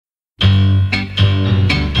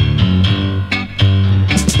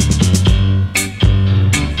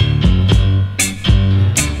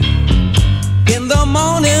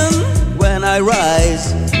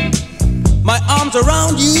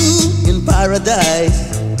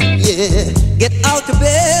paradise. Yeah, get out of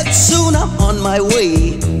bed soon, I'm on my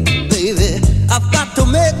way. Baby, I've got to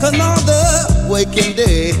make another waking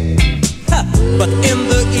day. Ha, but in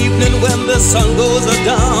the evening when the sun goes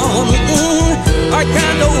down, I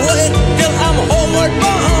can't wait till I'm homeward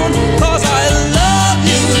bound. 'Cause I love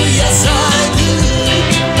you, yes I do.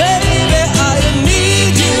 Baby, I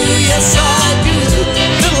need you, yes I do.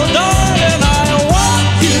 Little darling, I want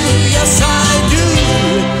you, yes I do.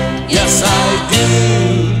 Yes I do,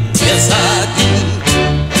 yes I do.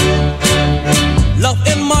 Love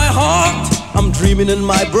in my heart, I'm dreaming in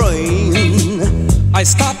my brain. I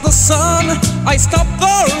stop the sun, I stop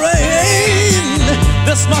the rain.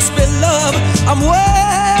 This must be love, I'm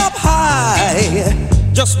way up high.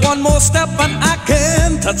 Just one more step and I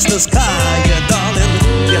can touch the sky, yeah, darling.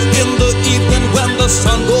 Yes, in the evening when the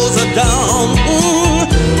sun goes down,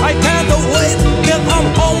 I can't wait till I'm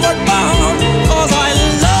homeward bound. 'Cause I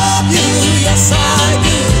love you, yes I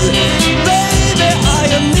do. Baby, I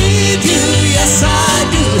need you, yes I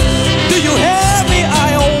do. Do you hear me?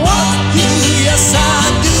 I want you, yes I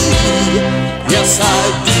do. Yes I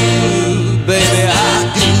do, baby I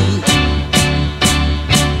do.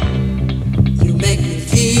 You make me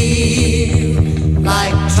feel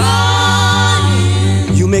like trying.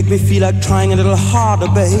 You make me feel like trying a little harder,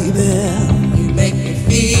 baby. You make me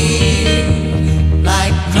feel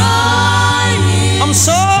like crying. I'm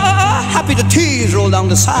so happy the tears roll down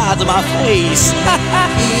the sides of my face.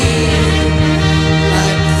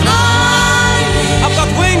 Like flying. I've got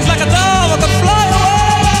wings like a dove, I can fly away.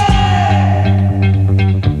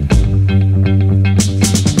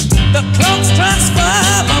 The clock strikes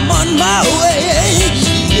 5, I'm on my way.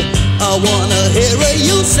 I wanna hear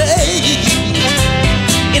you say,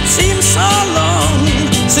 it seems so